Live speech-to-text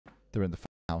They're in the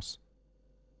house.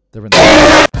 They're in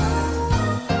the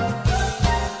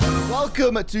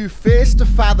Welcome to Fierce to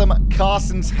Fathom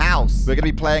Carson's House. We're going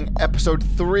to be playing episode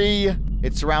 3.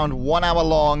 It's around 1 hour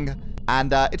long,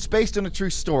 and it's based on a true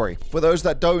story. For those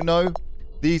that don't know,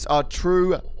 these are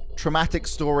true traumatic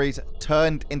stories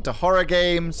turned into horror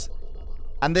games,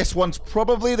 and this one's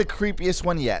probably the creepiest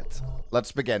one yet.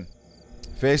 Let's begin.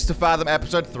 Fierce to Fathom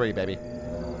episode 3, baby.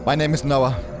 My name is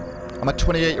Noah. I'm a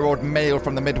 28-year-old male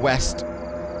from the Midwest.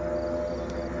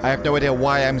 I have no idea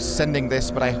why I'm sending this,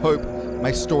 but I hope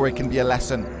my story can be a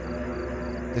lesson.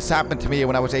 This happened to me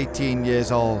when I was 18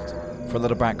 years old. For a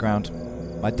little background,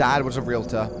 my dad was a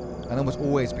realtor and almost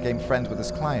always became friends with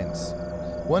his clients.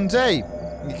 One day,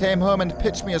 he came home and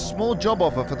pitched me a small job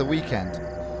offer for the weekend.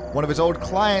 One of his old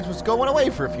clients was going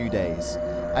away for a few days.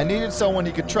 I needed someone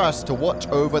he could trust to watch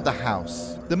over the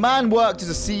house. The man worked as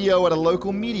a CEO at a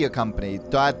local media company.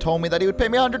 Dad told me that he would pay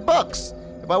me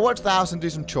 $100 if I watched the house and do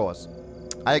some chores.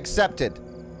 I accepted,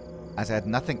 as I had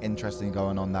nothing interesting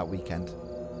going on that weekend.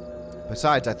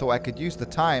 Besides, I thought I could use the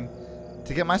time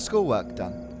to get my schoolwork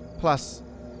done. Plus,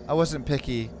 I wasn't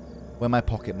picky where my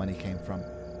pocket money came from.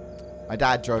 My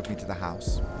dad drove me to the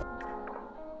house.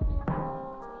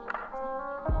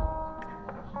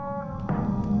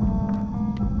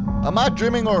 Am I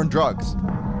dreaming or on drugs?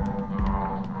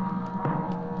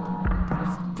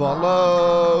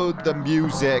 Follow the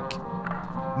music.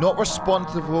 Not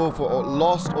responsible for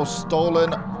lost or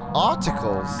stolen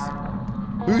articles.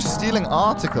 Who's stealing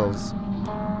articles?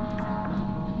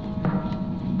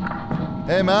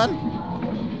 Hey, man.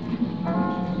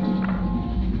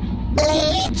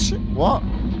 Bleach? What?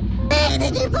 Where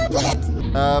did you put it?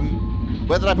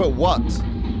 Where did I put what?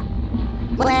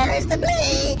 Where is the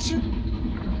bleach?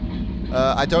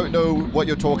 I don't know what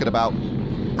you're talking about.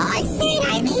 I said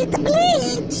I need the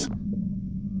bleach.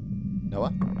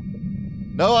 Noah?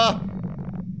 Noah!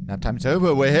 Nap time's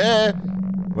over. We're here.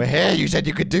 We're here. You said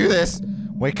you could do this.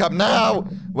 Wake up now.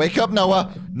 Wake up,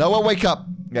 Noah. Noah, wake up.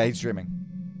 Yeah, he's dreaming.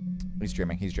 He's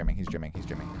dreaming. He's dreaming. He's dreaming. He's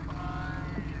dreaming.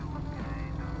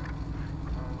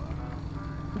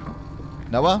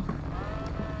 Noah?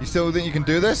 You still think you can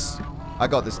do this? I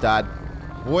got this, Dad.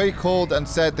 Boy called and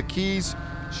said the keys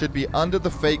should be under the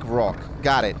fake rock.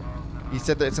 Got it. He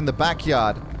said that it's in the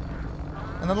backyard.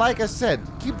 And then, like I said,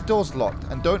 keep the doors locked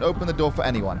and don't open the door for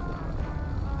anyone.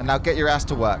 And now get your ass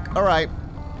to work. All right.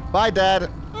 Bye, Dad.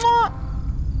 Mwah!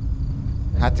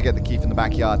 Had to get the key from the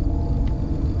backyard.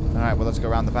 All right, well, let's go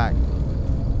around the back.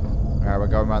 All right, we're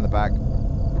going around the back.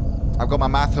 I've got my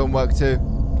math homework, too.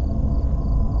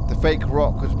 The fake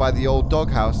rock was by the old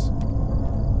doghouse.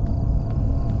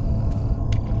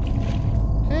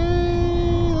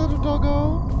 Hey, little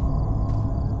doggo.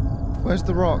 Where's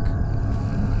the rock?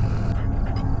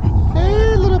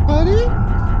 Hey, little buddy.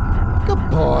 Good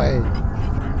boy.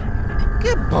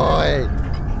 Good boy.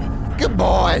 Good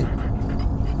boy.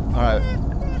 All right.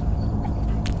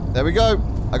 There we go.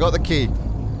 I got the key.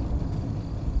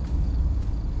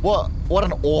 What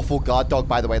an awful guard dog,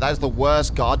 by the way. That is the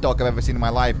worst guard dog I've ever seen in my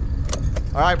life.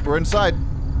 All right, we're inside.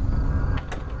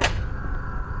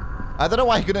 I don't know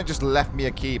why he couldn't have just left me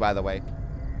a key, by the way.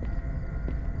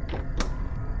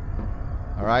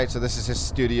 All right, so this is his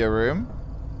studio room.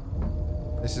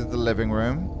 This is the living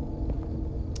room.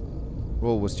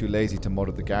 Rule was too lazy to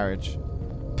model the garage.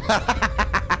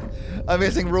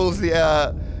 Amazing Rules,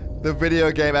 the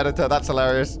video game editor. That's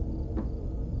hilarious.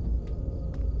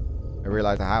 I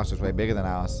realized the house was way bigger than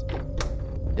ours.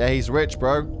 Yeah, he's rich,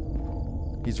 bro.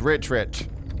 He's rich, rich.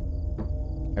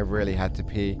 I really had to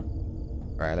pee.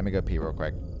 All right, let me go pee real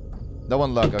quick. No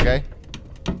one look, okay?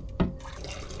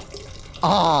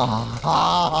 Oh,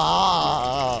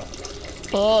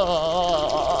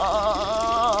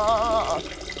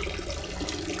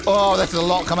 there's a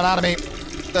lot coming out of me.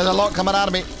 There's a lot coming out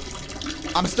of me.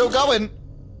 I'm still going.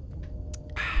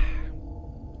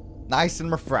 Nice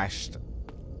and refreshed.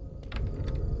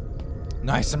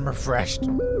 Nice and refreshed.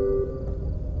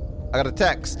 I got a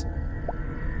text.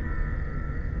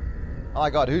 Oh my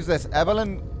god, who's this?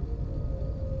 Evelyn?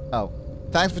 Oh.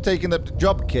 Thanks for taking the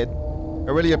job, kid.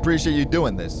 I really appreciate you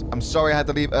doing this. I'm sorry I had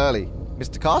to leave early.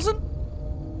 Mr. Carson?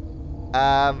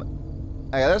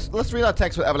 Okay, let's read our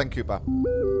text with Evelyn Cooper.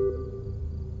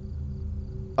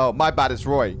 Oh, my bad, it's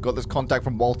Roy. Got this contact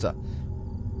from Walter.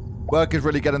 Work is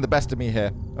really getting the best of me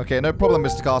here. Okay, no problem,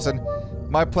 Mr. Carson.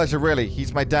 My pleasure, really.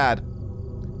 He's my dad.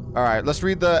 Alright, let's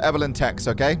read the Evelyn text,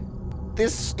 okay?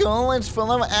 This school is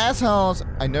full of assholes.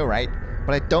 I know, right?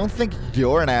 But I don't think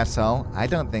you're an asshole. I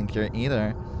don't think you're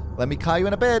either. Let me call you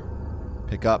in a bit.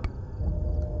 Pick up.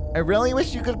 I really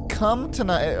wish you could come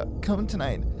tonight.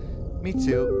 Me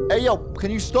too. Hey, yo,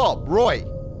 can you stop? Roy.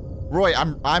 Roy,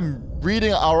 I'm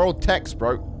reading our old text,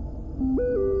 bro.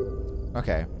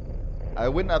 Okay. I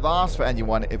wouldn't have asked for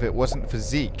anyone if it wasn't for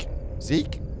Zeke.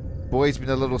 Zeke? Boy's been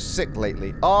a little sick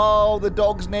lately. Oh, the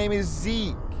dog's name is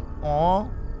Zeke. Aw.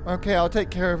 Okay, I'll take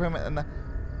care of him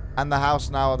and the house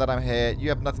now that I'm here. You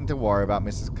have nothing to worry about,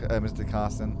 Mr.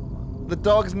 Carson. The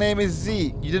dog's name is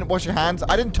Zeke. You didn't wash your hands?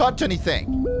 I didn't touch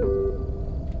anything.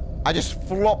 I just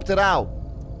flopped it out.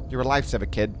 You're a lifesaver,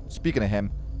 kid. Speaking of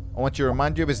him, I want you to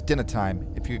remind you of his dinner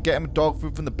time. If you could get him dog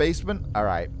food from the basement, all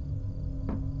right.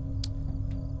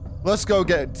 Let's go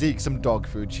get Zeke some dog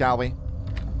food, shall we?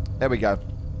 There we go.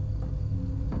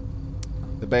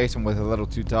 The basement was a little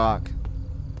too dark.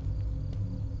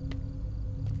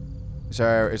 Is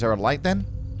there a light then?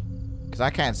 Because I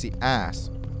can't see ass.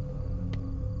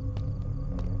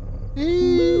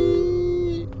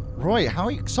 Roy, how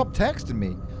are you? Stop texting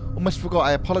me. Almost forgot.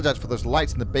 I apologize for those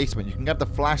lights in the basement. You can get the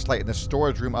flashlight in the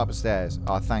storage room upstairs.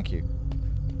 Oh, thank you.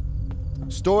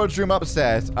 Storage room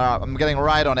upstairs. I'm getting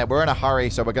right on it. We're in a hurry,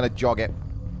 so we're going to jog it.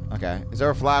 Okay. Is there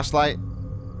a flashlight?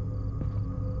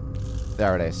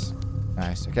 There it is.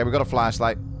 Nice. Okay, we got a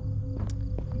flashlight.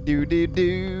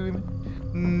 Do-do-do.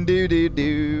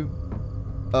 Do-do-do.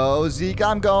 Oh, Zeke,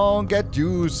 I'm gonna get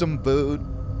you some food.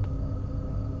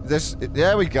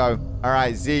 There we go. All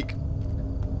right, Zeke.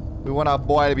 We want our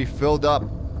boy to be filled up.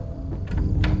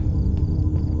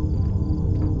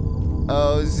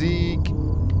 Oh, Zeke.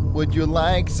 Would you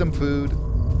like some food?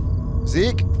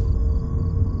 Zeke?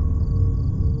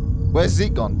 Where's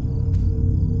Zeke gone?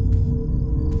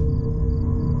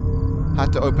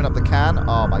 Had to open up the can?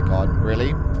 Oh my god.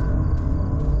 Really?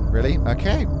 Really?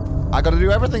 Okay. I gotta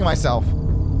do everything myself.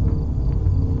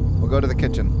 We'll go to the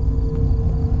kitchen.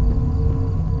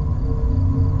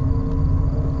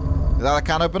 Is that a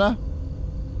can opener?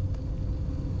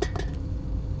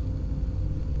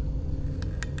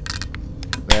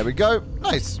 There we go.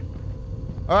 Nice.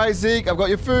 Alright, Zeke, I've got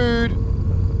your food.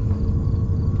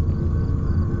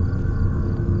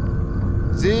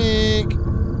 Zeke.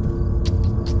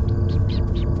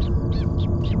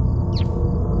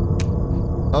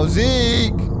 Oh,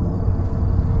 Zeke.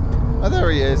 Oh,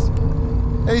 there he is.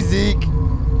 Hey, Zeke.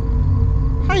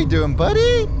 How you doing,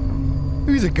 buddy?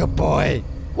 Who's a good boy?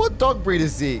 What dog breed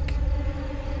is Zeke?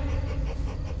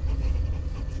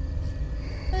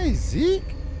 Hey,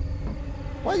 Zeke.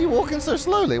 Why are you walking so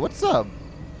slowly? What's up?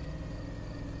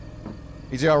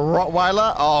 Is he a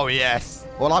Rottweiler? Oh, yes.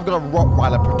 Well, I've got a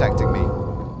Rottweiler protecting me.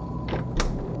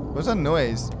 What's that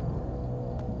noise?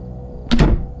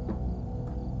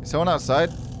 Is someone outside?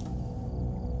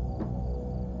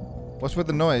 What's with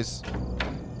the noise?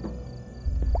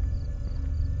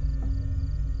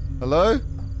 Hello?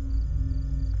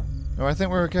 No, I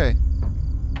think we're okay.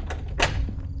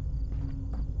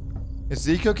 Is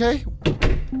Zeke okay?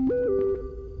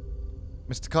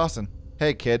 Mr. Carson.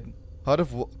 Hey, kid. Heard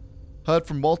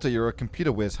from Walter you're a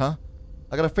computer whiz, huh?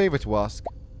 I got a favor to ask.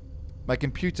 My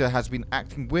computer has been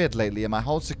acting weird lately and my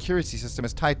whole security system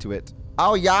is tied to it.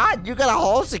 Oh, yeah? You got a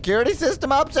whole security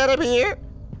system up set up here?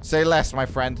 Say less, my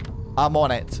friend. I'm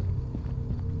on it.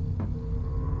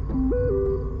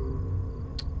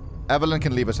 Evelyn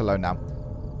can leave us alone now.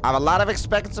 I have a lot of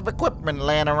expensive equipment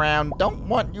laying around. Don't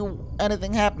want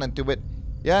anything happening to it.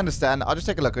 Yeah, I understand. I'll just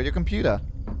take a look at your computer.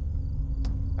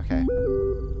 Okay.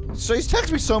 So he's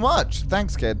texted me so much.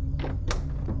 Thanks, kid.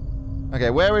 Okay,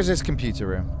 where is this computer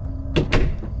room?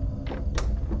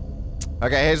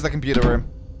 Okay, here's the computer room.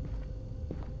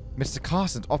 Mr.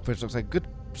 Carson's office looks like a good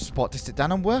spot to sit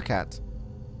down and work at.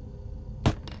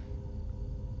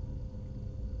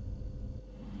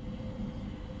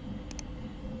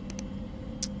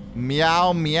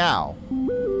 Meow, meow.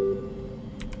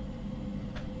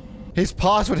 His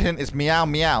password hint is meow,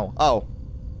 meow. Oh.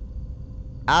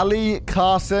 Ali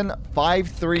Carson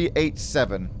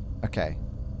 5387. Okay.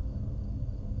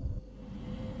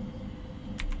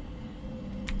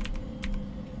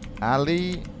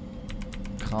 Ali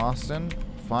Carson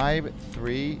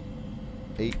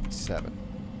 5387.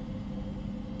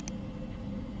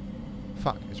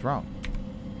 Fuck, it's wrong.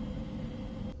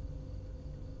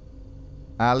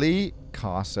 Ali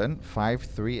Carson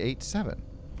 5387.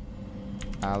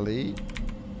 Ali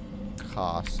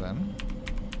Carson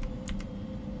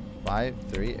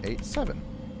 5387.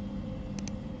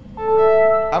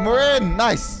 And we're in!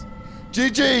 Nice!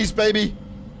 GG's, baby!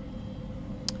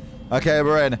 Okay,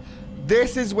 we're in.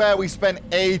 This is where we spent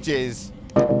ages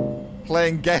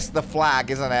playing Guess the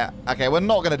Flag, isn't it? Okay, we're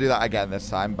not going to do that again this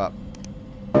time, but...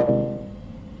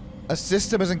 A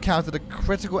system has encountered a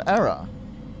critical error.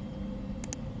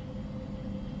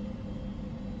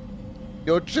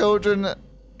 Your children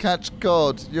catch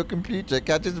cold. Your computer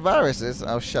catches viruses.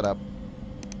 Oh, shut up.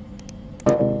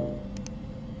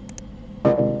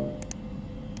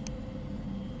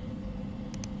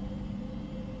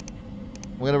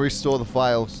 We're going to restore the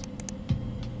files.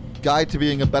 Guide to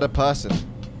being a better person.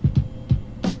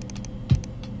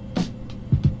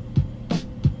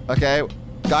 Okay,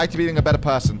 guide to being a better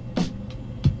person.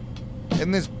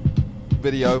 In this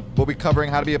video, we'll be covering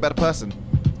how to be a better person.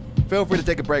 Feel free to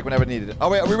take a break whenever needed. Oh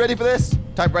wait, are we ready for this?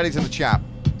 Type ready's in the chat.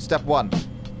 Step 1.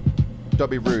 Don't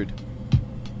be rude.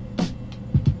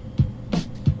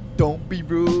 Don't be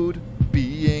rude.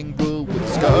 Being rude will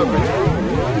discourage.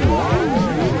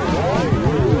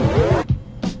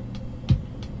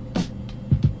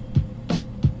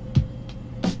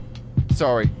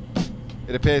 Sorry.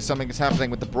 It appears something is happening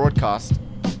with the broadcast.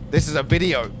 This is a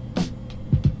video.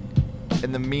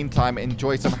 In the meantime,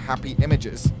 enjoy some happy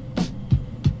images.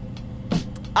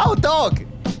 Oh, dog!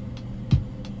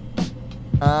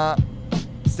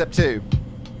 Step 2.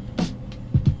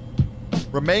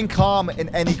 Remain calm in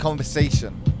any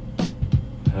conversation.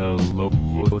 Hello.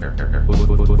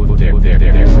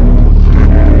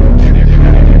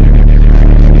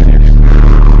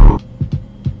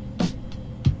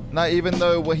 Now, even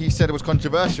though what he said was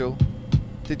controversial,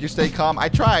 did you stay calm? I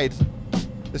tried.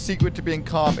 The secret to being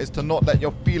calm is to not let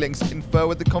your feelings infer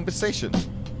with the conversation.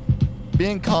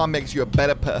 Being calm makes you a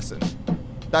better person.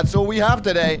 That's all we have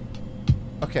today.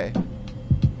 Okay.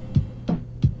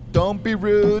 Don't be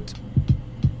rude.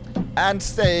 And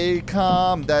stay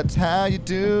calm. That's how you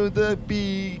do the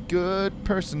be good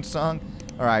person song.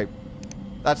 Alright.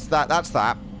 That's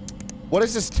that. What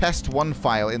is this test 1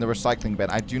 file in the recycling bin?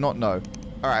 I do not know.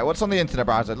 Alright, what's on the internet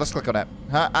browser? Let's click on it.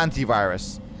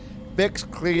 Antivirus. Fix,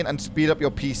 clean, and speed up your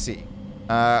PC.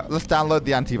 Let's download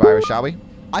the antivirus, shall we?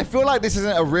 I feel like this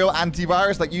isn't a real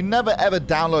antivirus. Like, you never ever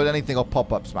download anything or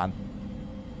pop-ups, man.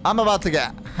 I'm about to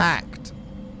get hacked.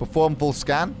 Perform full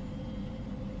scan.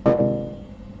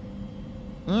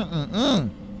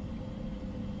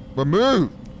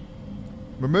 Remove.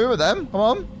 Remove them.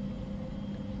 Come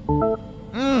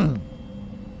on.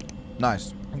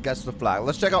 Nice. And guess the flag.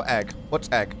 Let's check out egg. What's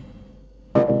egg?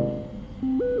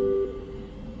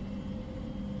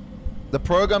 The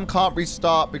program can't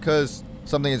restart because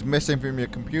something is missing from your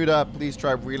computer. Please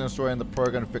try reinstalling the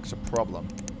program to fix a problem.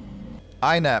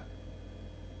 INET.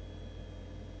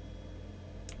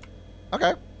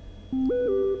 Okay.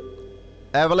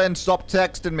 Evelyn, stop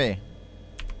texting me.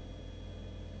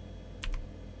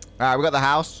 Alright, we got the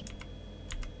house.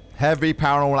 Heavy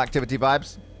paranormal activity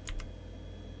vibes.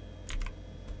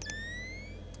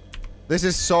 This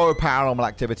is so paranormal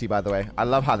activity, by the way. I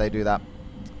love how they do that.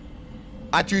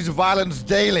 I choose violence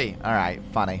daily. Alright,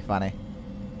 funny.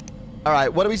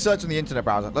 Alright, what do we search on the internet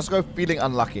browser? Let's go feeling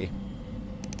unlucky.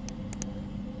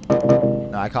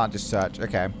 No, I can't just search.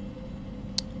 Okay.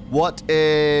 What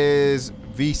is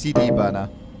VCD burner?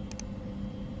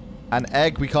 An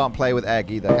egg? We can't play with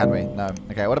egg either, can we? No.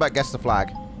 Okay, what about guess the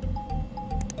flag?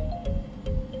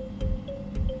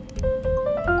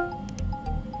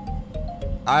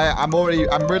 I'm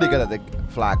really good at the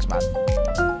flags, man.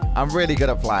 I'm really good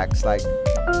at flags. Like,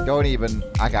 don't even...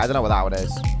 Okay, I don't know what that one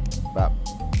is. But...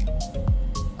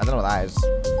 I don't know what that is.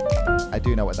 I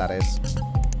do know what that is.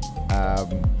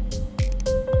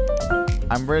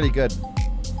 I'm really good.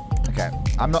 Okay.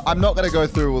 I'm not gonna go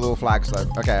through all the flags, though.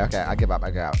 Okay, I give up.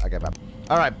 I give up.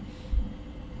 Alright.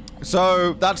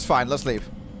 So, that's fine. Let's leave.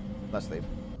 Let's leave.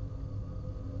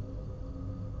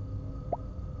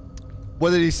 What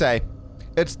did he say?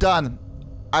 It's done.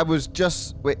 It was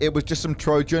just some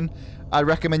Trojan. I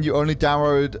recommend you only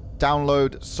download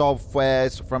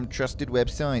softwares from trusted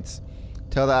websites.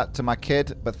 Tell that to my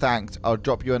kid, but thanks. I'll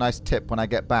drop you a nice tip when I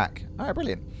get back. Alright,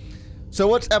 brilliant. So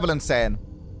what's Evelyn saying?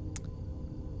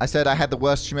 I said I had the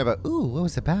worst stream ever. Ooh, what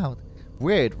was it about?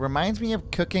 Weird. Reminds me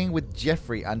of Cooking with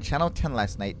Jeffrey on Channel 10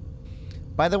 last night.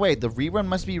 By the way, the rerun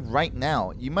must be right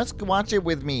now. You must watch it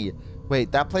with me.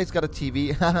 Wait, that place got a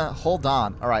TV? Hold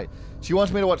on. Alright. She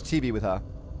wants me to watch TV with her.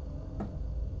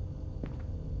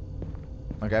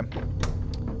 Okay.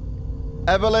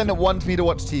 Evelyn wants me to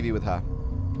watch TV with her.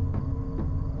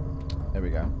 There we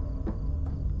go.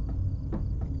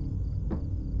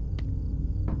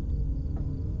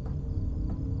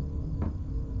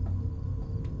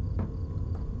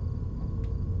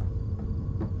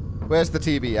 Where's the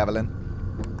TV, Evelyn?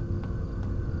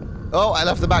 Oh, I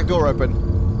left the back door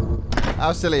open.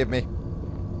 How silly of me.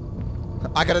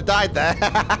 I could have died there.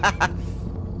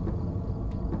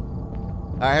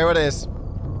 Alright, here it is.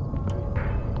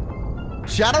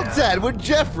 Channel 10 with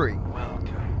Jeffrey.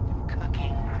 Welcome.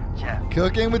 Cooking with Jeffrey.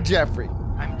 Cooking with Jeffrey.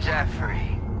 I'm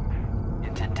Jeffrey.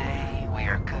 And today we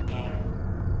are cooking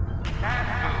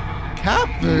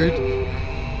food.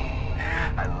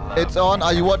 It's on.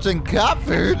 Are you watching cat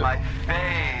food? My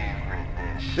favorite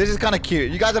dish. This is kind of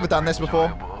cute. You guys ever done this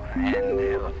before? And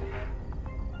healthy.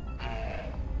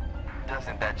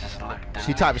 Doesn't that just look delicious?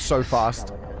 She types so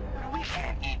fast. We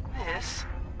can't eat this.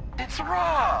 It's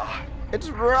raw. It's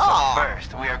raw.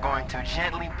 First, we are going to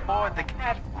gently pour the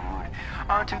cat food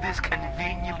onto this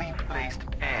conveniently placed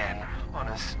pan on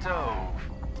a stove.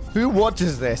 Who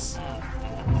watches this?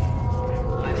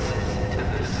 Listen to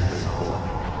the sizzle.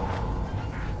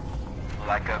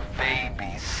 Like a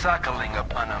baby suckling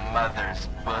upon a mother's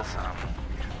bosom.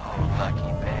 Oh,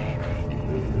 lucky baby.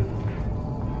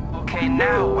 Okay,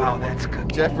 now while that's cooking,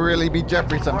 Jeff really be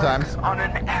Jeffrey sometimes. work on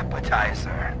an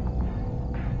appetizer.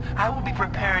 I will be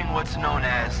preparing what's known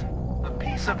as a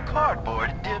piece of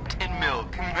cardboard dipped in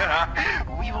milk.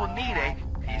 We will need a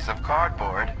piece of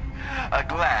cardboard, a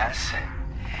glass,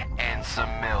 and some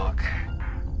milk.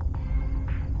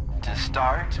 To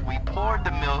start, we poured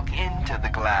the milk into the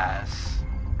glass.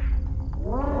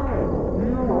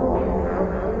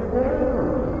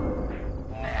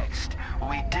 Next,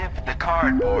 we dip the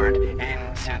cardboard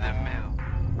into the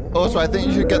milk. Also, I think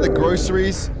you should get the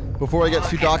groceries before it gets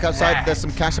too dark outside. There's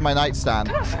some cash in my nightstand.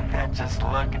 Doesn't that just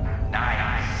look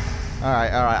nice? All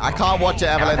right. I can't watch it,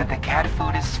 Now that Evelyn. the cat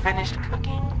food is finished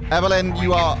cooking, Evelyn, you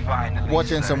we are can finally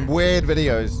watching some serve. weird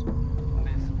videos.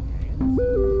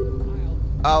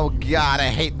 Oh, God, I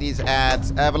hate these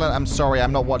ads. Evelyn, I'm sorry.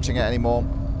 I'm not watching it anymore.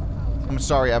 I'm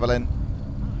sorry, Evelyn.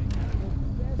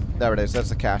 There it is. That's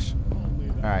the cash.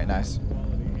 All right, nice.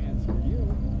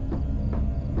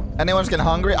 Anyone's getting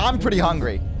hungry? I'm pretty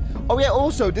hungry. Oh, yeah,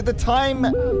 also, did the time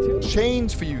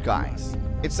change for you guys?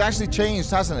 It's actually changed,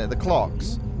 hasn't it? The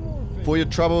clocks. For your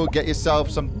trouble, get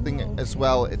yourself something as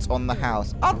well. It's on the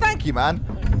house. Oh, thank you, man.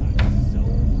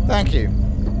 Thank you.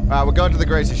 All right, we're going to the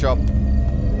grocery shop.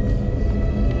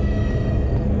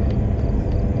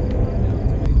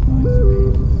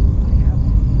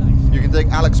 You can take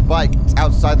Alex's bike. It's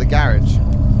outside the garage.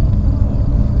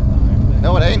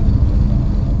 No, it ain't.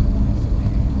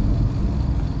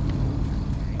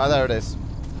 Oh, there it is.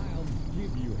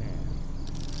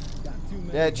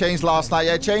 Yeah, it changed last night.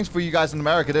 Yeah, it changed for you guys in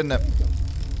America, didn't it?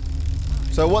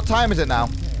 So what time is it now?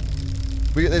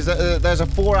 There's a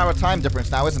 4-hour time difference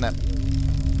now, isn't it?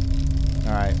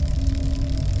 All right.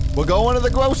 We're going to the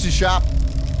grocery shop.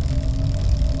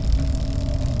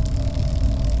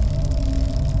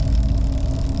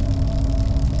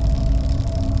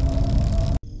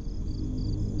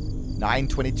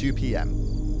 (9:22 p.m.)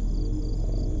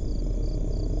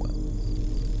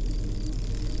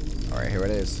 All right, here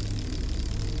it is.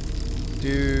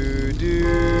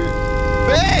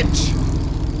 Bitch!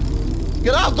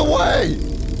 Get out the way!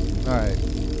 All right.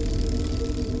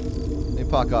 Let me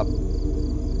park up.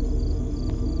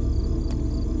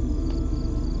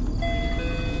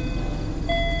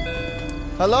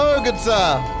 Hello, good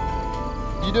sir.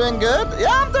 You doing good?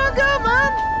 Yeah, I'm doing good,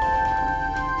 man.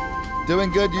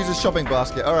 Doing good. Use a shopping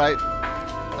basket. All right.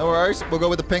 No worries. We'll go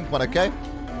with the pink one, okay?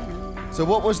 So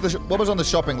what was on the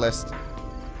shopping list?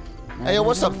 Hey, yo,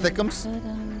 what's up, Thickums?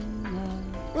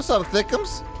 What's up,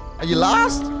 Thickums? Are you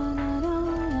lost?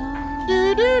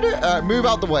 Alright, move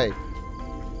out the way.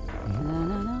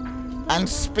 And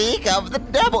speak of the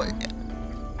devil.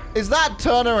 Is that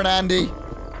Turner and Andy?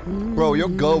 Bro, your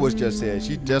girl was just here.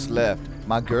 She just left.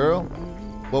 My girl?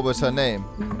 What was her name?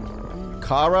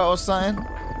 Kara or something?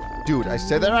 Dude, I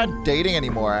said they're not dating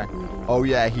anymore. Oh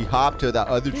yeah, he hopped to that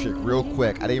other chick real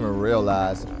quick. I didn't even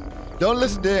realize. Don't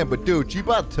listen to him, but dude, she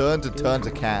bought tons and tons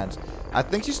of cans. I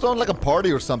think she's throwing like a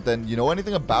party or something. You know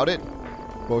anything about it?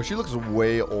 Bro, she looks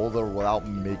way older without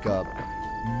makeup.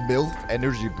 MILF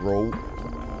energy, bro.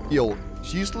 Yo,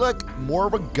 she's like more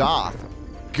of a goth.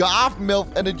 Goth MILF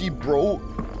energy, bro.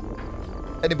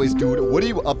 Anyways, dude, what are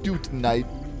you up to tonight?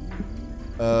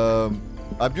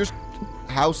 I'm just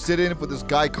house sitting for this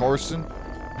guy, Carson.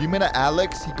 You mean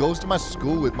Alex? He goes to my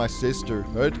school with my sister.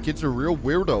 That kid's a real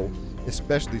weirdo.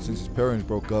 Especially since his parents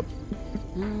broke up.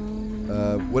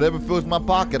 Whatever fills my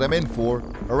pocket, I'm in for.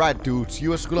 Alright, dude. See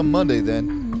you at school on Monday,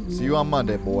 then. See you on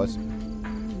Monday, boys.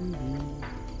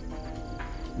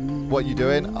 What you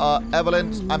doing?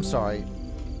 Evelyn, I'm sorry.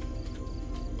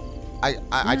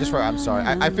 I just wrote I'm sorry.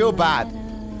 I feel bad.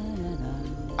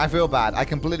 I feel bad. I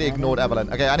completely ignored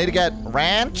Evelyn. Okay, I need to get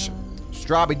ranch,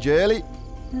 strawberry jelly,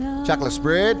 chocolate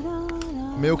spread,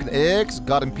 milk and eggs,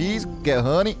 garden peas, get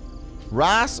honey,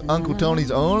 rice, Uncle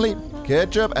Tony's only,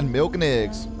 ketchup, and milk and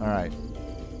eggs. Alright.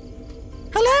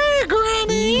 Hello,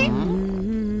 Granny!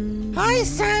 Hi,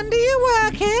 son, do you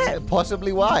work here?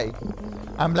 Possibly why?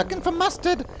 I'm looking for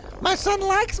mustard. My son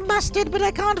likes mustard, but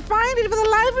I can't find it for the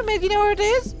life of me. Do you know where it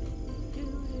is?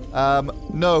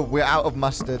 No, we're out of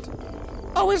mustard.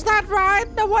 Oh, is that right?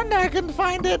 No wonder I couldn't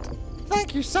find it.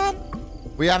 Thank you, son.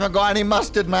 We haven't got any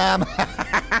mustard, ma'am.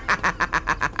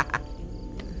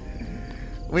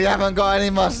 We haven't got any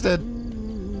mustard.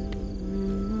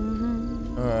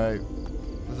 Alright.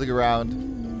 Let's look around.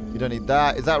 You don't need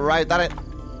that. Is that right? That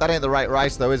ain't the right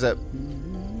rice, though, is it?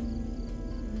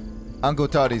 Uncle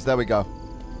Tony's. There we go.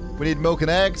 We need milk and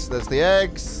eggs. There's the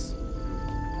eggs.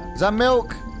 Is that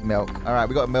milk? Milk. Alright,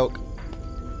 we got milk.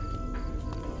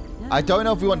 I don't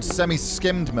know if we want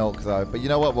semi-skimmed milk, though. But you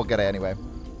know what? We'll get it anyway.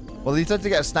 Well, he said to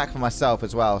get a snack for myself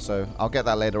as well, so I'll get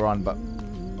that later on, but...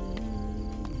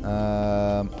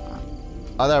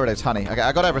 Oh, there it is, honey. Okay,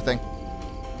 I got everything.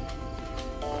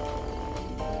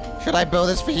 Should I build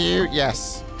this for you?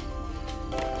 Yes.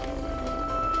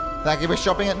 Thank you for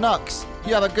shopping at Nux.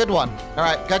 You have a good one.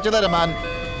 Alright, catch you later, man.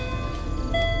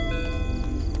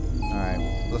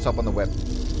 Alright, let's hop on the whip.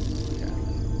 Okay.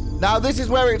 Now, this is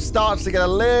where it starts to get a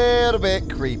little bit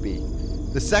creepy.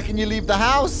 The second you leave the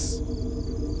house,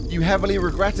 you heavily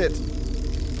regret it.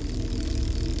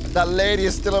 That lady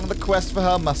is still on the quest for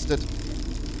her mustard.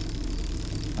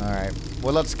 Alright,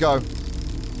 well, let's go.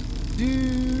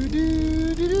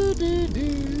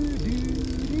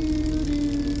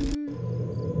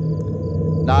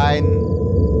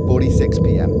 9:46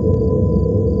 p.m.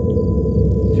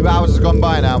 2 hours has gone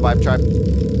by now, Vibe Tribe.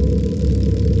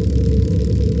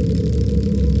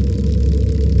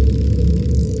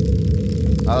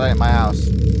 Oh, that ain't my house.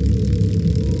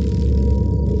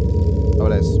 Oh,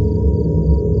 it is.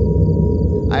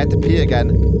 I had to pee again,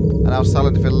 and I was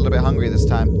starting to feel a little bit hungry this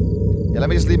time. Yeah, let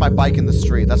me just leave my bike in the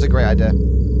street. That's a great idea.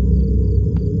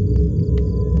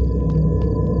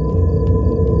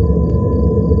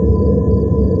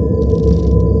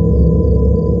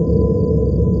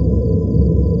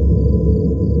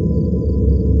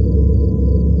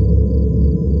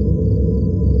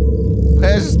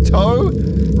 Where's Toe?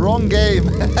 Wrong game.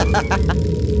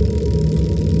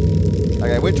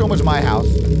 Okay, which one was my house?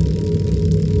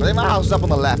 I think my house was up on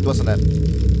the left, wasn't it?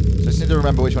 So I just need to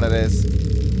remember which one it is.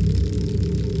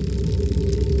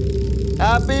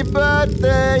 Happy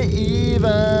birthday,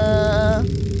 Eva.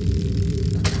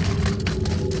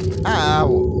 Ow.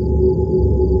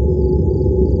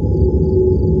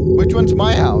 Which one's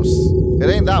my house? It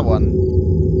ain't that one.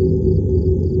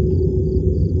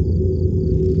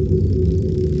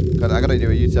 God, I gotta do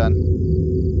a U-turn.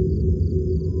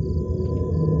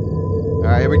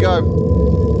 Alright, here we go.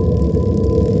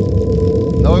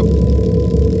 Nope.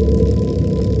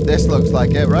 This looks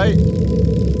like it, right?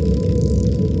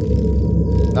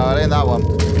 No, it ain't that one.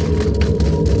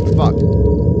 Fuck.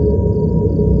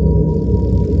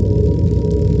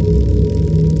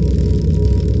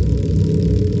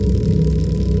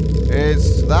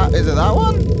 Is it that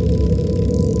one?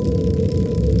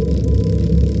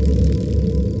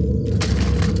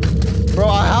 Bro,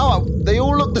 how? They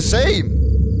all look the same.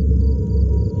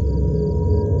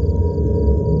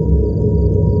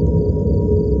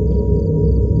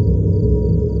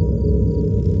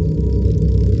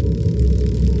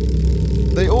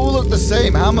 They all look the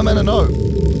same. How am I meant to know?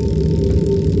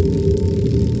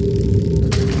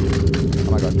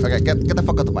 Oh my god. Okay, get the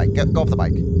fuck off the bike. Go off the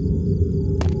bike.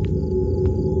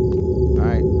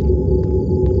 Alright.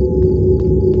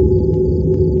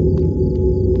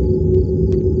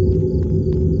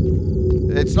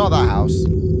 It's not that house.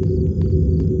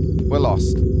 We're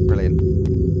lost. Brilliant.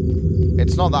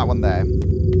 It's not that one there.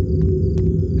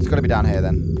 It's got to be down here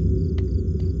then.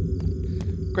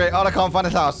 Great. Oh, I can't find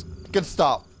his house. Good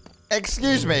start.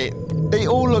 Excuse me. They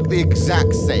all look the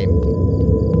exact same.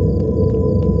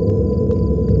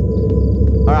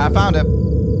 Alright, I found it.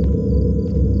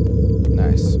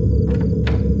 Nice.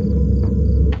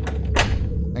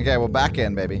 Okay, we're back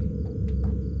in, baby.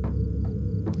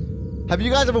 Have you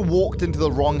guys ever walked into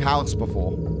the wrong house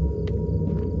before?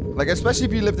 Like, especially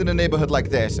if you lived in a neighborhood like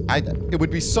this, it would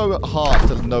be so hard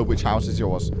to know which house is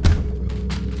yours.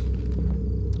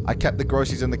 I kept the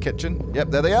groceries in the kitchen. Yep,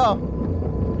 there they are.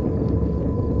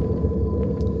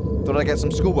 Thought I'd get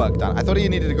some schoolwork done. I thought you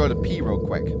needed to go to pee real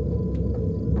quick.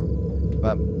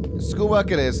 But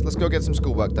schoolwork it is. Let's go get some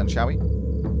schoolwork done, shall we?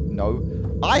 No.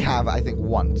 I have, I think,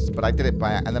 once, but I did it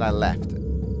by, and then I left.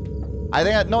 I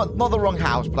think not the wrong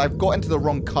house, but I've got into the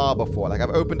wrong car before. Like, I've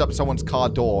opened up someone's car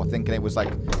door thinking it was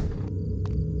like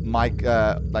my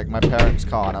parents'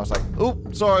 car, and I was like, "Oh,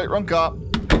 sorry, wrong car."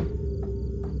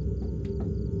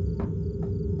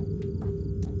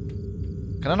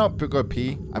 Can I not go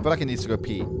pee? I feel like it needs to go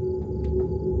pee.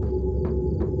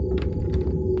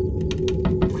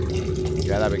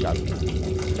 Yeah, there we go.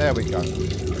 There we go.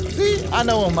 See, I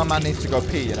know when my man needs to go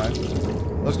pee, you know.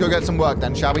 Let's go get some work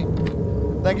then, shall we?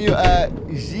 Thank you,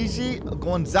 Gigi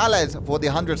Gonzalez for the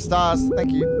 100 stars.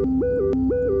 Thank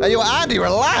you. Hey, yo, Andy,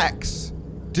 relax.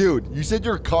 Dude, you said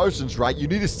you're Carson's, right? You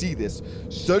need to see this.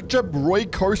 Search up Roy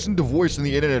Carson divorce on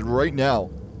the internet right now.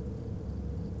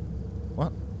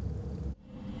 What?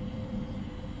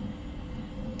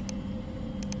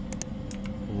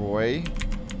 Roy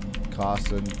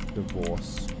Carson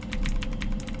divorce.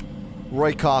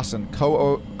 Roy Carson,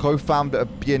 co-founder of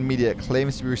BN Media,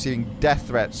 claims to be receiving death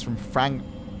threats from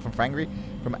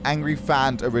angry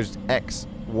fans over his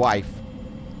ex-wife.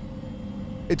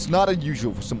 It's not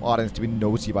unusual for some audience to be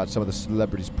nosy about some of the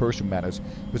celebrities' personal matters,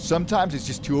 but sometimes it's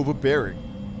just too overbearing.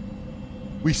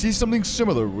 We see something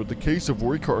similar with the case of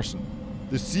Roy Carson,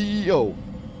 the CEO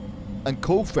and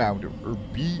co-founder of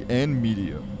BN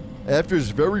Media. After his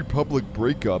very public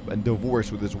breakup and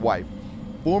divorce with his wife,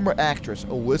 former actress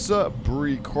Alyssa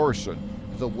Brie Carson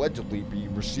has allegedly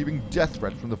been receiving death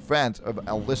threats from the fans of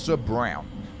Alyssa Brown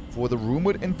for the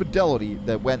rumored infidelity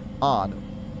that went on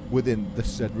within the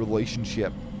said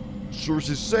relationship.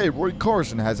 Sources say Roy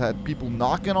Carson has had people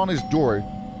knocking on his door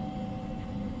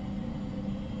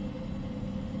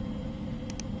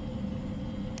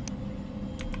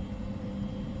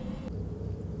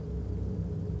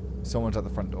Someone's at the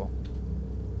front door.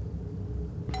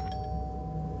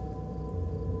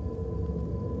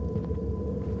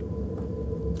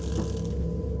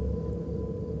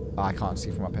 Oh, I can't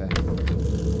see from up here.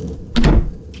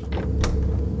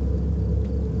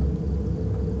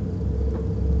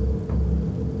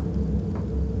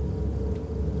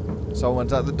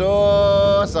 Someone's at the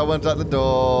door. Someone's at the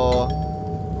door.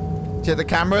 Check the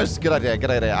cameras. Good idea.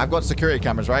 Good idea. I've got security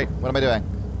cameras, right? What am I doing?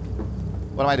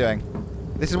 What am I doing?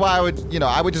 This is why I would, you know,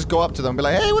 I would just go up to them and be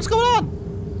like, hey, what's going on?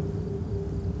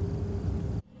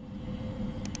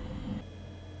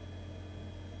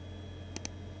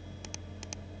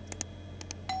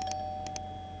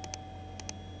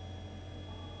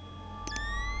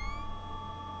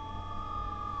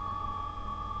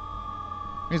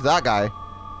 Who's that guy?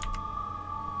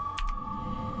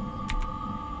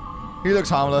 He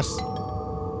looks harmless.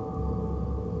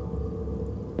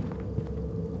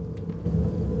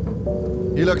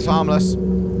 He looks harmless.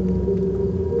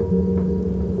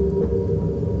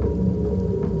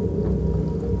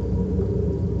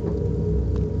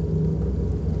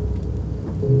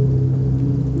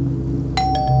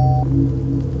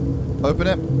 Open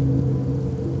it.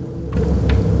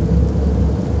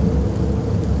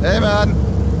 Hey, man.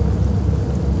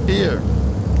 Here.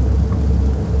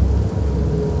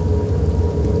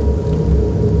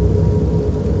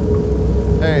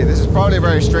 Hey, this is probably a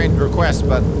very strange request,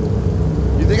 but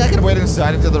you think I can wait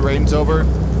inside until the rain's over?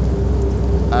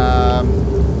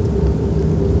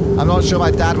 I'm not sure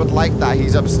my dad would like that.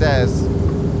 He's upstairs.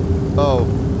 Oh,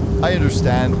 I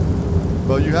understand.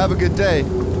 Well, you have a good day.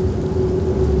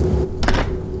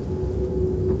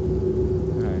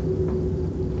 Alright.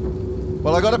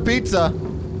 Well, I got a pizza.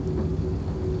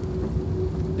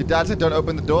 Your dad said don't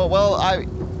open the door. Well, I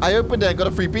opened it and got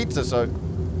a free pizza, so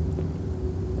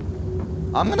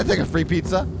I'm gonna take a free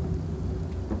pizza.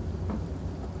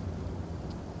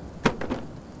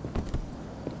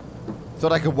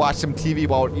 Thought I could watch some TV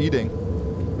while eating.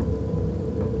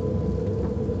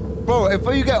 Bro, if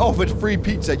you get offered free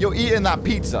pizza, you're eating that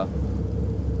pizza.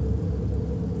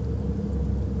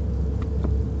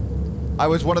 I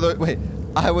was one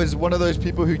of those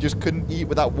people who just couldn't eat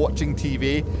without watching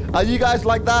TV. Are you guys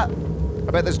like that?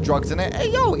 I bet there's drugs in it.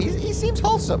 Hey, yo, he seems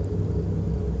wholesome.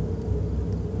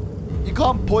 You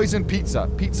can't poison pizza.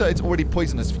 Pizza is already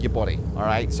poisonous for your body,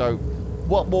 alright? So,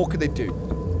 what more could they do?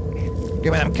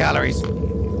 Give me them calories.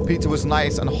 Pizza was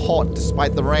nice and hot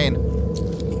despite the rain.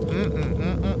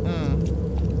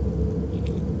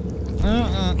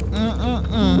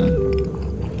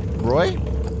 Roy?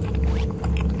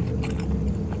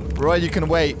 Roy, you can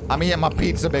wait. I'm eating my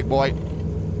pizza, big boy.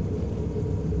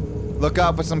 Look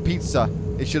out for some pizza.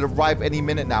 It should arrive any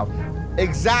minute now.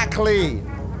 Exactly.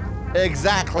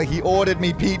 Exactly. He ordered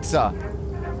me pizza.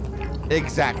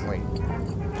 Exactly.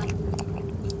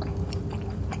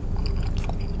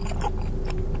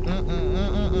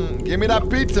 Give me that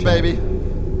pizza, baby.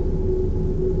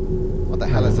 What the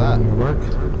hell is that? Your work.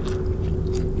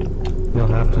 You'll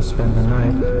have to spend the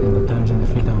night in the dungeon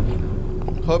if you don't.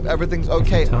 Hope everything's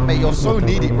okay. Mate, you're so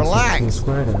needy. Relax.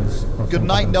 Good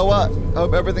night, Noah.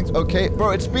 Hope everything's okay.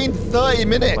 Bro, it's been 30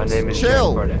 minutes. My name is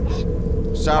Chill. Jack.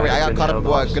 Sorry, I got caught up at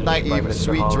work. Good night, Eve.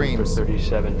 Sweet dreams. For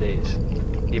 37 days.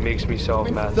 He makes me solve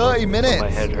math. 30 minutes. My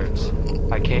head hurts.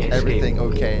 I can't escape. Everything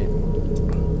okay.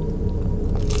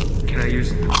 Can I use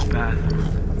the bathroom?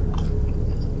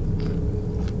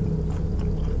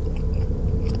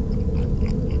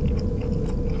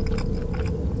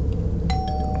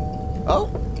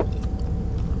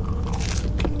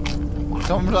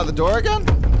 Someone's at the door again?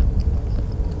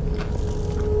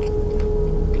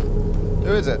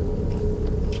 Who is it?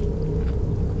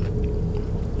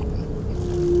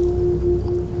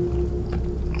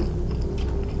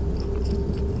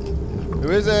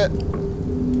 Who is it?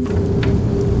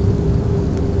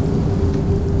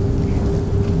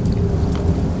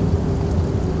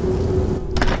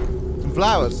 Some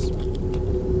flowers.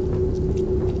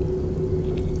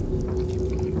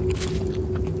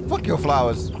 Fuck your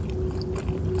flowers.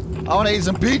 I want to eat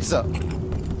some pizza.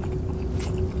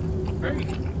 Hey,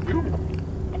 you.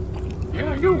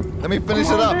 Yeah, you. Let me finish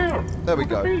it up. There we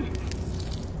go.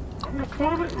 I'm the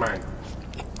toilet man.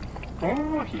 Come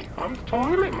over here. I'm the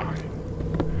toilet man.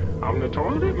 I'm the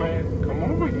toilet man. Come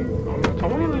over here. I'm the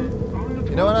toilet.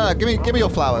 You know what? No, give me your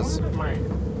flowers. Toilet man.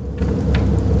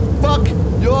 Fuck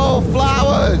your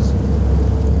flowers.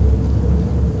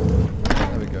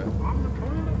 There we go.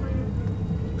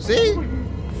 See?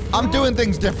 I'm doing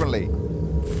things differently.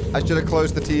 I should have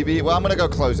closed the TV. Well, I'm gonna go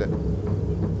close it.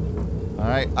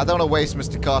 Alright. I don't want to waste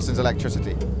Mr. Carson's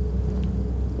electricity.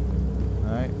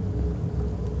 Alright.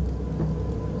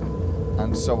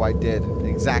 And so I did.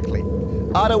 Exactly.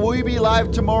 Ada, will you be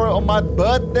live tomorrow on my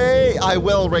birthday? I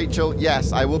will, Rachel.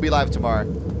 Yes, I will be live tomorrow.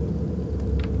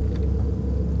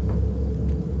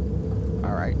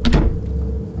 Alright.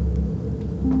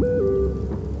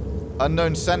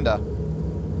 Unknown sender.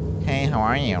 Hey, how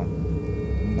are you?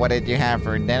 What did you have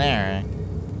for dinner?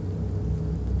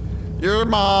 Your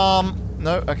mom.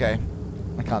 No, okay.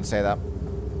 I can't say that.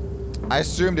 I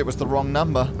assumed it was the wrong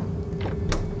number.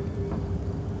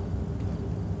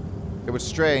 It was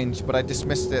strange, but I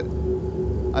dismissed it.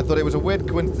 I thought it was a weird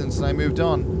coincidence and I moved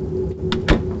on.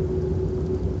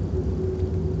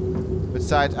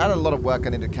 Besides, I had a lot of work I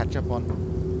need to catch up on.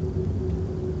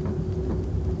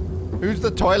 Who's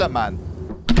the toilet man?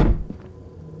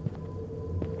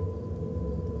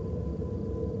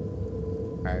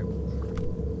 Alright.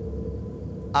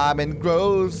 I'm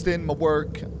engrossed in my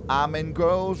work. I'm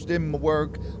engrossed in my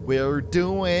work. We're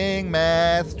doing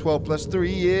math. 12 plus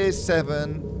 3 is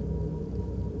 7.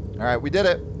 Alright, we did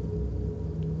it.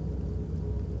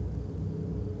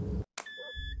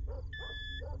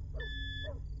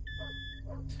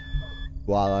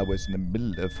 While I was in the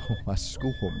middle of my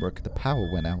school homework, the power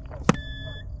went out.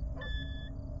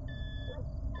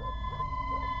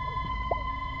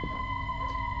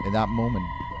 In that moment,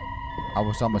 I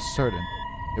was almost certain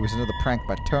it was another prank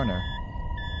by Turner.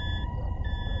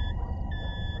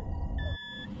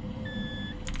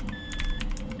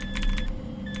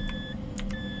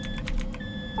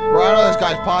 Bro, I know this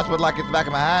guy's password like it's the back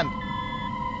of my hand.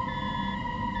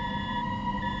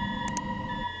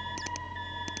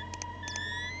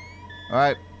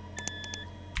 Alright.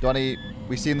 Donnie,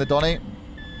 we seen the Donnie?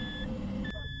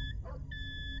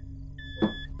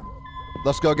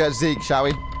 Let's go get Zeke, shall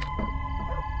we?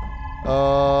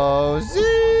 Oh, Zeke!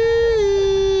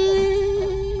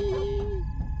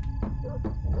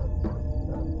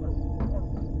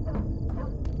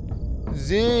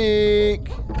 Zeke!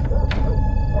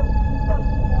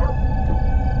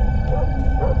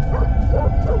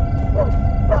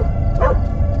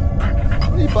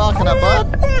 What are you barking at, bud?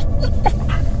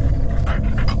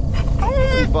 What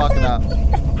are you barking at?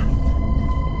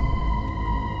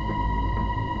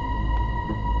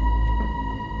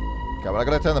 Okay, well, I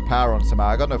gotta turn the power on somehow.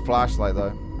 I got no flashlight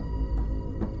though.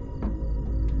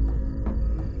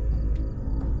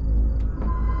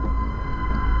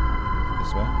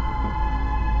 This way.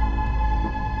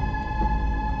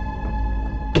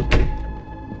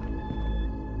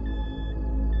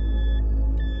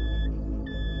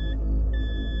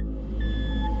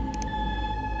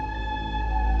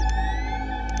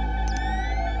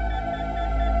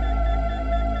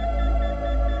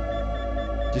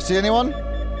 Do you see anyone?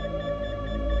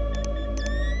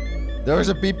 There is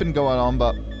a beeping going on,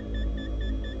 but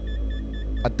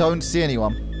I don't see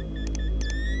anyone.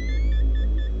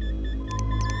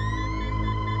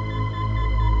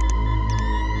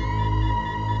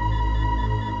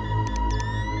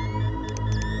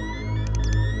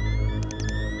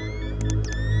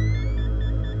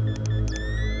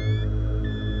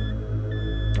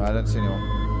 No, I don't see anyone.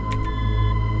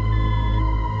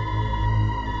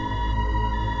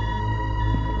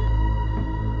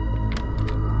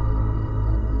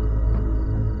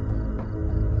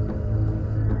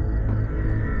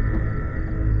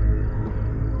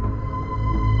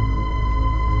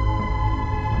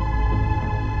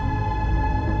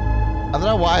 I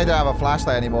don't know why I don't have a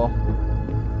flashlight anymore.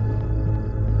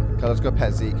 Okay, let's go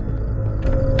pet Zeke.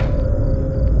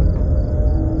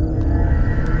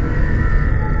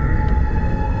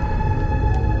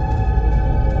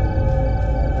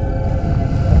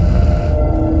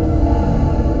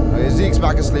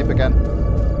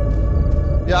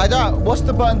 What's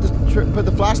the button to put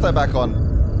the flashlight back on?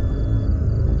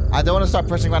 I don't want to start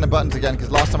pressing random buttons again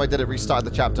because last time I did it restarted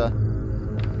the chapter.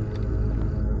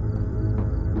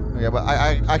 Okay, but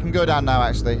I can go down now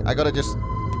actually. I gotta just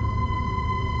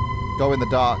go in the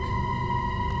dark.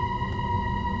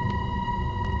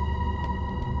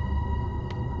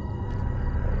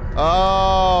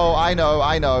 Oh, I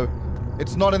know.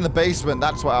 It's not in the basement.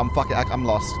 That's why I'm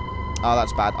lost. Oh,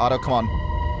 that's bad. Otto, come on.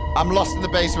 I'm lost in the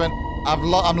basement.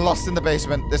 I'm lost in the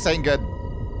basement. This ain't good.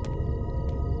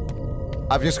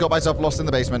 I've just got myself lost in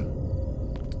the basement.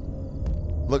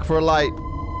 Look for a light.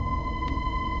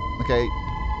 Okay.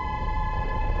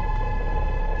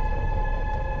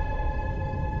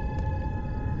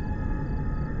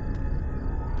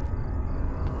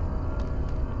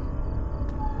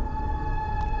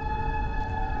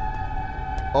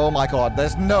 Oh my god,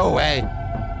 there's no way.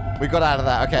 We got out of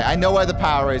that. Okay, I know where the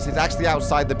power is. It's actually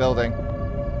outside the building.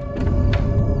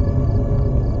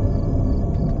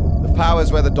 The power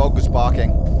is where the dog was barking.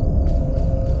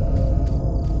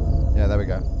 Yeah, there we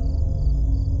go.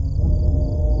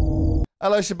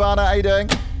 Hello, Shabana. How you doing?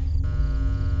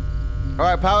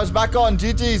 Alright, power's back on.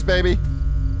 GG's, baby.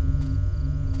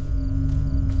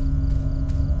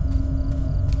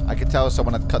 I could tell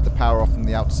someone had cut the power off from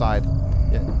the outside.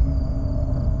 Yeah.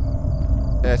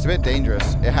 Yeah, it's a bit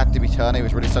dangerous. It had to be turning. It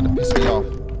was really starting to piss me off.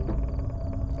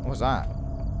 What was that?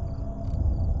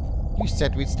 You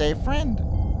said we'd stay a friend.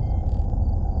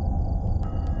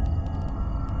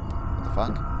 What the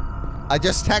fuck? I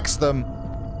just text them.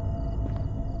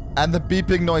 And the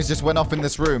beeping noise just went off in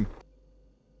this room.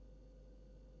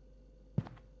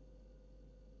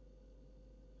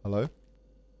 Hello?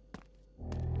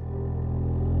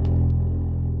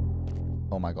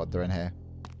 Oh my god, they're in here.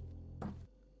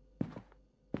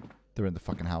 They're in the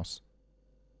fucking house.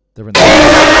 They're in the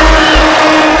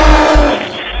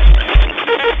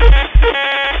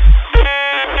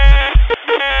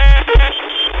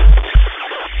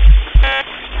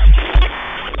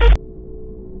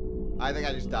I think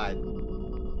I just died.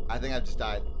 I think I just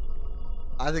died.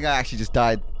 I think I actually just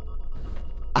died.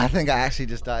 I think I actually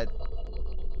just died.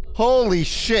 Holy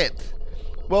shit.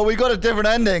 Well, we got a different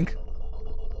ending.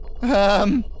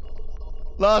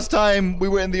 Last time we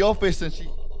were in the office and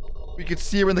we could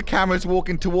see her in the cameras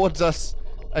walking towards us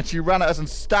and she ran at us and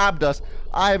stabbed us.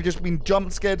 I have just been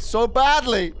jump scared so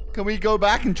badly. Can we go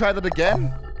back and try that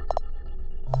again?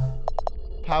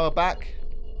 Power back.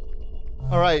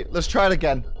 All right, let's try it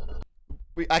again.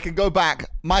 I can go back.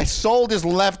 My soul just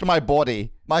left my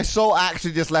body. My soul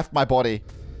actually just left my body.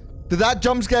 Did that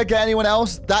jump scare get anyone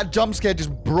else? That jump scare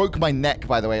just broke my neck,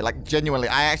 by the way. Like, genuinely,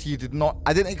 I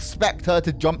didn't expect her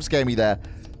to jump scare me there.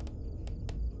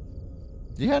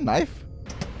 Do you hear a knife?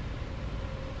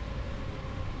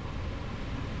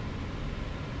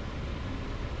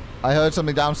 I heard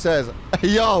something downstairs.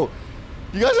 Yo,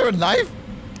 you guys have a knife?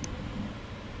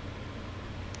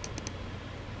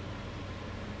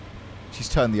 She's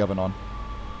turned the oven on.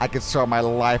 I could swear my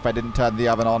life I didn't turn the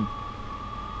oven on.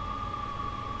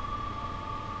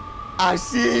 I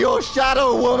see your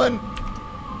shadow, woman!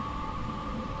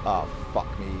 Oh,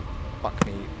 fuck me. Fuck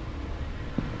me.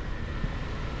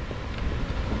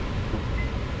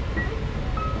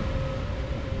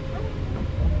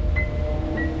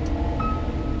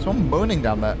 Someone moaning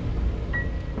down there.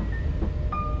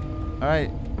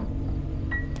 Alright.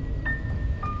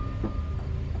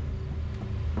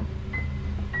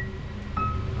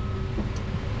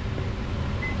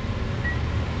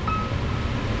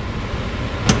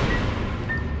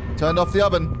 Turned off the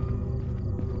oven.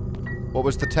 What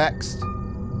was the text?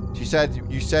 She said,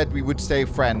 you said we would stay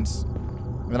friends.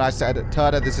 And then I said,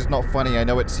 Turner, this is not funny. I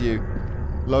know it's you.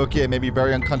 Loki made me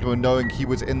very uncomfortable knowing he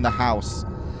was in the house.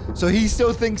 So he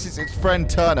still thinks it's his friend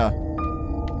Turner.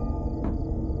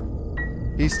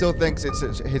 He still thinks it's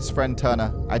his friend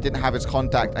Turner. I didn't have his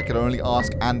contact. I could only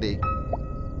ask Andy.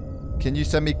 Can you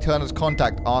send me Turner's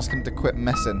contact? Ask him to quit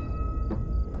messing.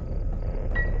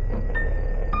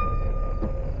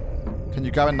 Can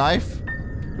you grab a knife?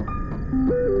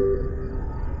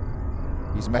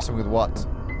 He's messing with what?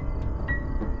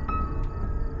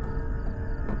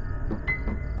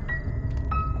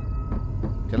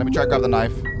 Okay, let me try to grab the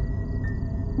knife.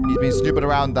 He's been snooping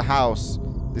around the house.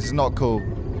 This is not cool.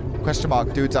 Question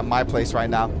mark, dude's at my place right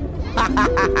now.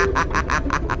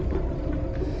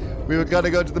 We were gonna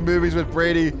go to the movies with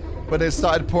Brady, but it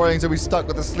started pouring, so we stuck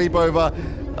with the sleepover.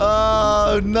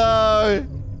 Oh, no.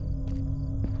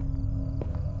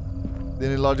 The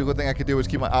only logical thing I could do is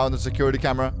keep my eye on the security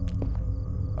camera.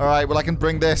 Alright, well I can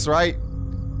bring this, right?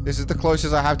 This is the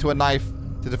closest I have to a knife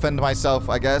to defend myself,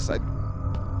 I guess.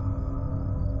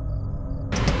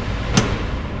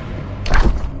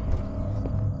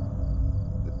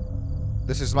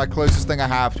 This is my closest thing I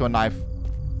have to a knife.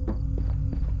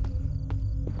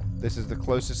 This is the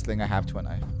closest thing I have to a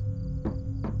knife.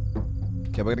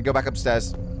 Okay, we're gonna go back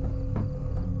upstairs.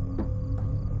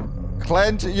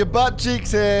 Clench your butt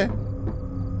cheeks here.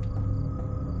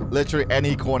 Literally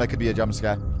any corner could be a jump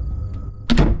scare.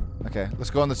 Okay,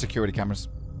 let's go on the security cameras.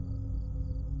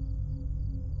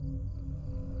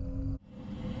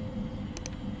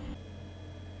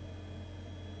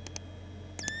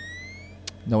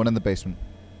 No one in the basement.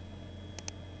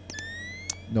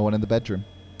 No one in the bedroom.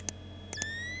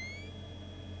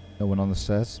 No one on the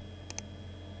stairs.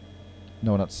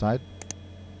 No one outside.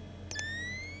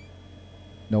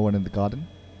 No one in the garden.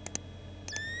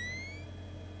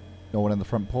 No one in the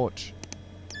front porch.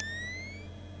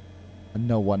 And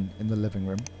no one in the living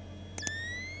room.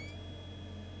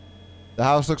 The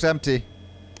house looks empty.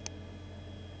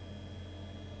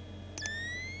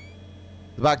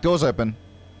 The back door's open.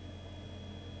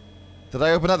 Did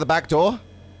I open up the back door?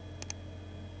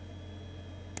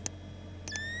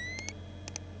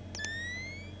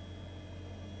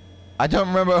 I don't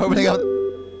remember opening up.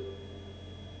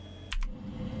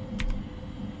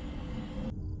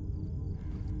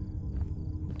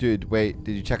 Dude, wait.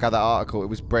 Did you check out that article? It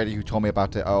was Brady who told me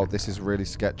about it. Oh, this is really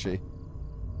sketchy.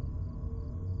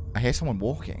 I hear someone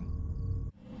walking.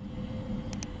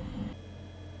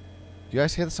 Do you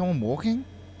guys hear someone walking?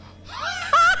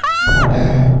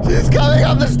 She's coming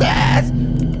up the stairs!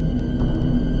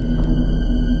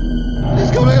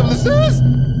 She's coming up the stairs!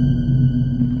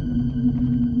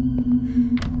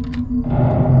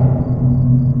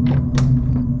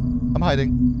 I'm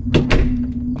hiding.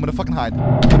 I'm gonna fucking hide.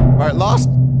 Alright, last.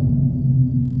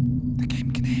 The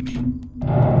game can hear me.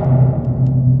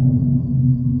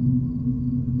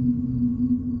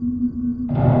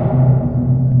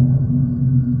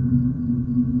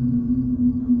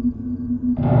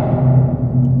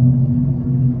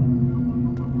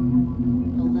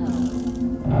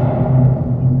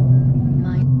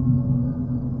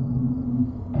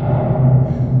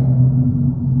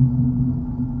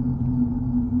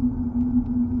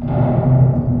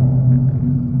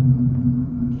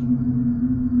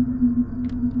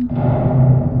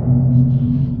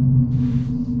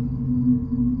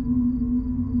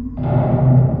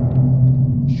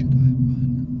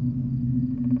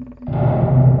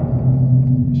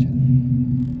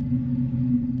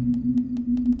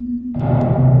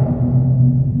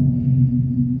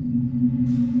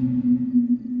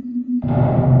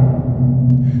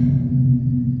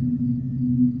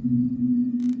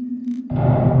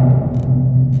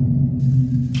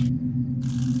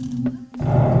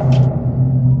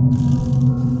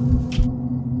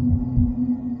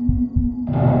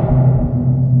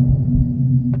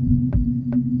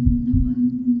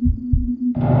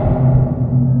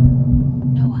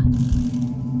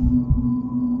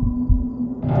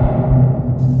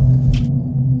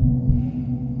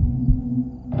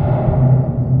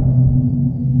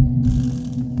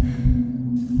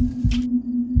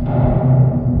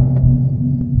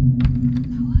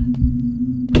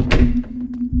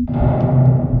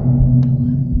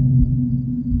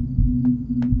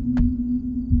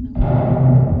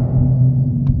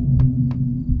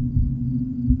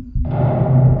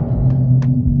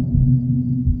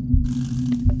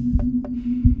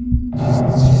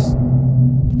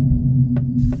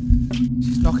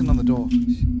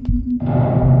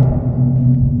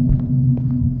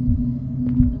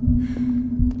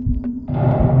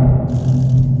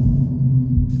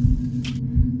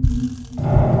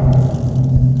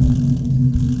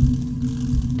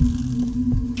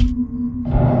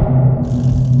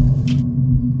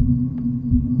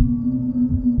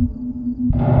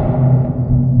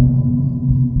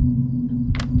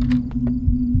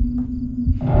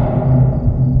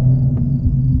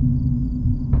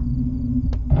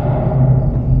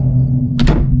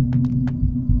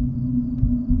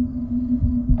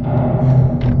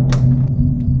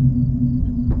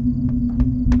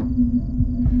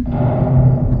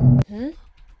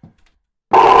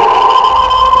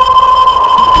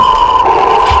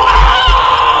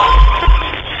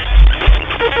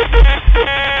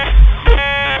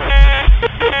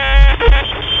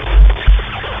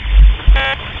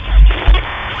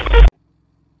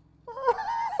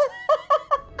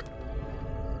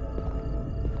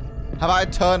 How about I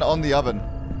turn on the oven?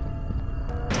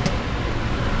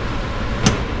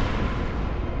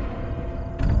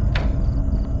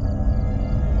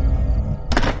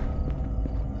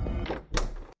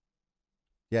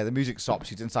 Yeah, the music stops.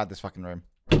 She's inside this fucking room.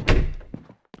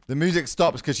 The music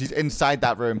stops because she's inside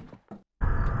that room.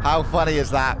 How funny is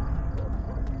that?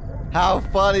 How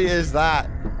funny is that?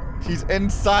 She's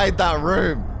inside that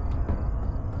room.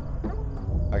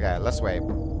 Okay, let's wait.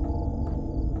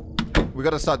 We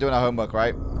gotta start doing our homework,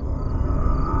 right?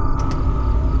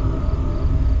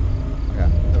 Okay,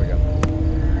 there we go.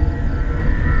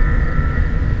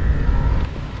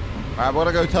 Alright, we're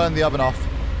gonna go turn the oven off.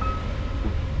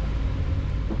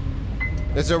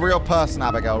 This is a real person,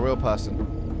 Abigail, a real person.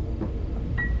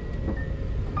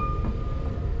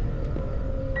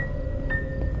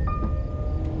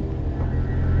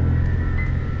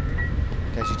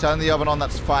 Okay, she turned the oven on,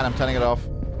 that's fine, I'm turning it off.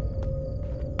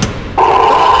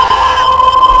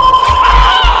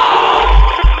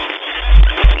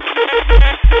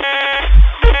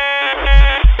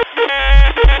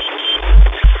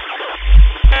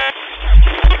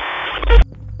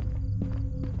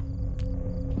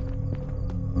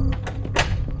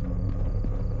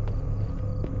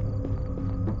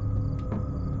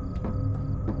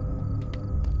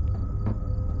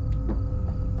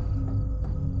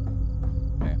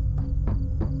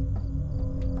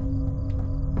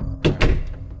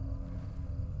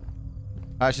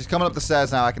 Alright, she's coming up the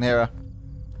stairs now. I can hear her.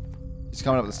 She's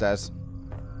coming up the stairs.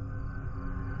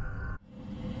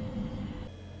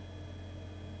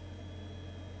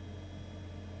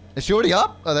 Is she already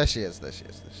up? Oh, there she is. There she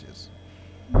is. There she is.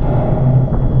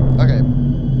 Okay.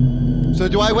 So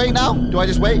do I wait now? Do I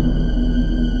just wait?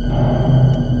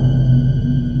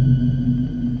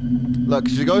 Look,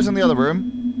 she goes in the other room.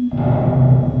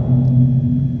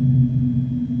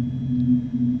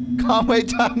 Can't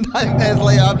wait 9 days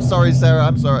later. I'm sorry, Sarah.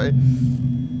 I'm sorry.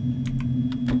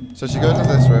 So she goes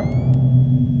into this room.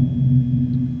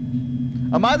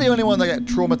 Am I the only one that get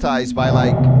traumatized by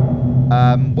like,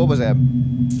 what was it?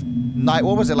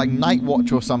 What was it? Like Night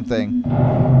Watch or something?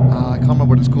 I can't remember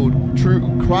what it's called. True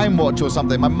Crime Watch or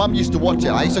something. My mum used to watch it.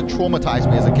 I used to traumatize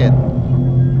me as a kid.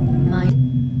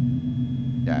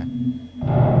 Yeah.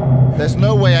 There's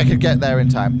no way I could get there in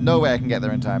time. No way I can get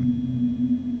there in time.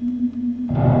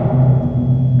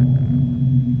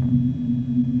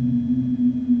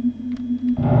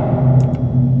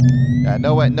 Yeah,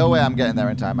 no way I'm getting there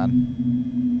in time, man.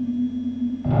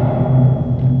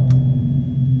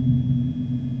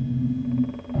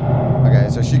 Okay,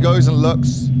 so she goes and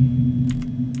looks.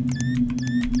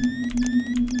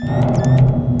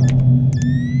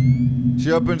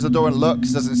 She opens the door and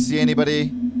looks, doesn't see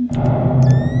anybody.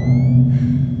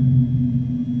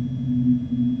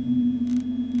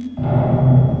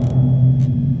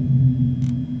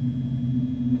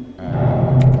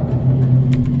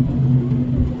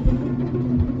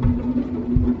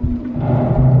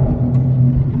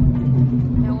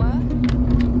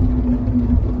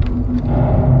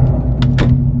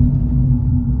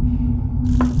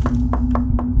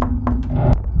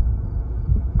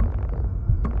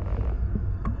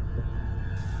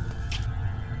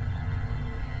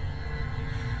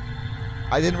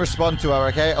 I didn't respond to her,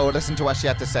 okay? Oh, listen to what she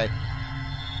had to say.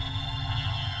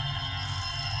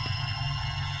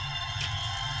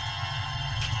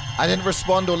 I didn't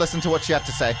respond or listen to what she had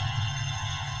to say.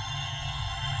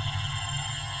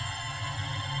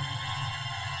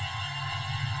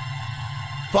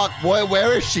 Fuck,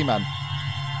 where is she, man?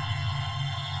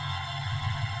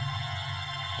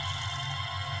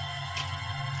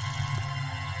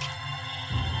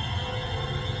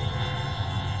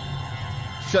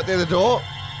 Shut the other door.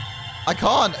 I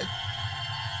can't.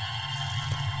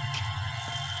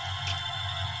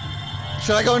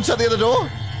 Should I go and shut the other door?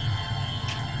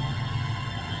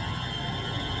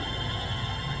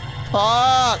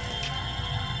 Fuck.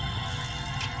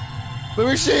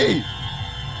 Where is she?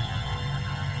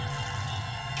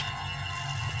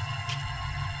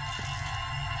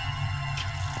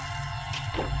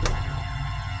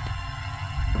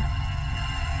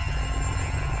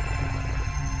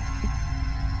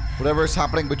 Whatever is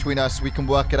happening between us, we can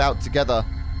work it out together.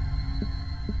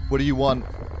 What do you want?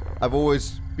 I've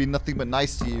always been nothing but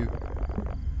nice to you.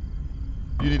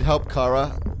 You need help,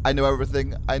 Kara. I know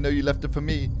everything. I know you left it for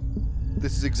me.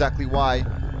 This is exactly why.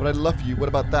 But I love you. What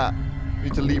about that? You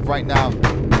need to leave right now.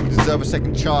 You deserve a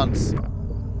second chance.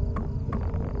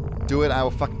 Do it, I will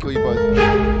fucking kill you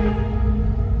both.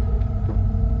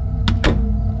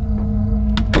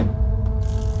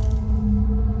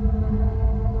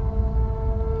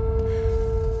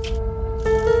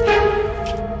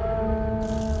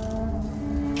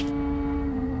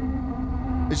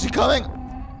 Is she coming?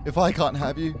 If I can't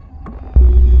have you,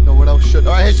 no one else should.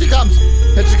 Alright, here she comes.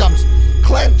 Here she comes.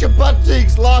 Clench your butt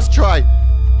cheeks. Last try.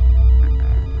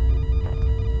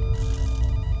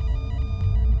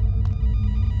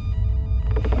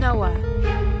 Noah.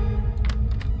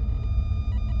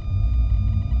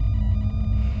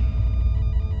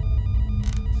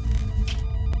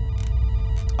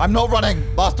 I'm not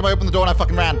running. Last time I opened the door and I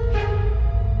fucking ran.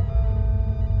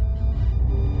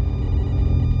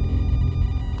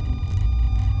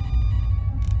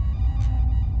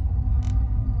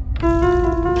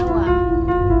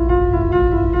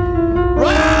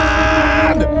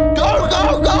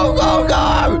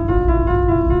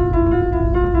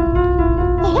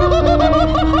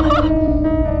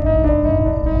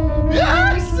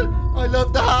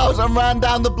 ran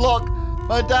down the block.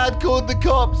 My dad called the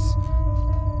cops.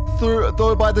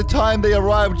 Though by the time they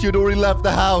arrived, she had already left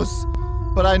the house.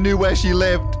 But I knew where she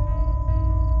lived.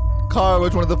 Kara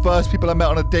was one of the first people I met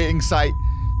on a dating site.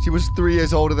 She was 3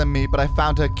 years older than me, but I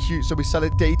found her cute, so we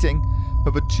started dating.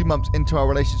 Over 2 months into our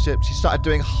relationship, she started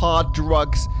doing hard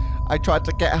drugs. I tried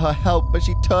to get her help, but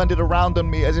she turned it around on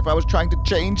me as if I was trying to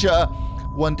change her.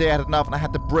 One day I had enough and I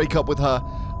had to break up with her.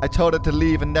 I told her to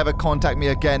leave and never contact me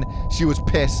again. She was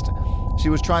pissed. She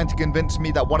was trying to convince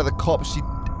me that one of the cops, she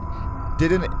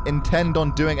didn't intend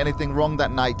on doing anything wrong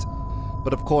that night.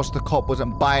 But of course the cop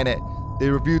wasn't buying it. They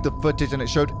reviewed the footage and it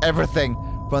showed everything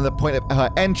from the point of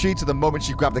her entry to the moment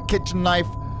she grabbed the kitchen knife.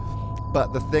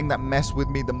 But the thing that messed with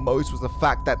me the most was the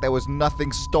fact that there was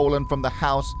nothing stolen from the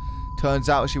house. Turns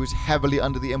out she was heavily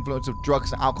under the influence of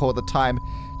drugs and alcohol at the time.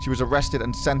 She was arrested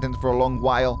and sentenced for a long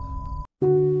while.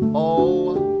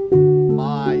 Oh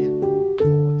my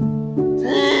God.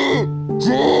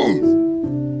 Jeez!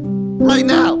 Right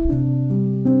now!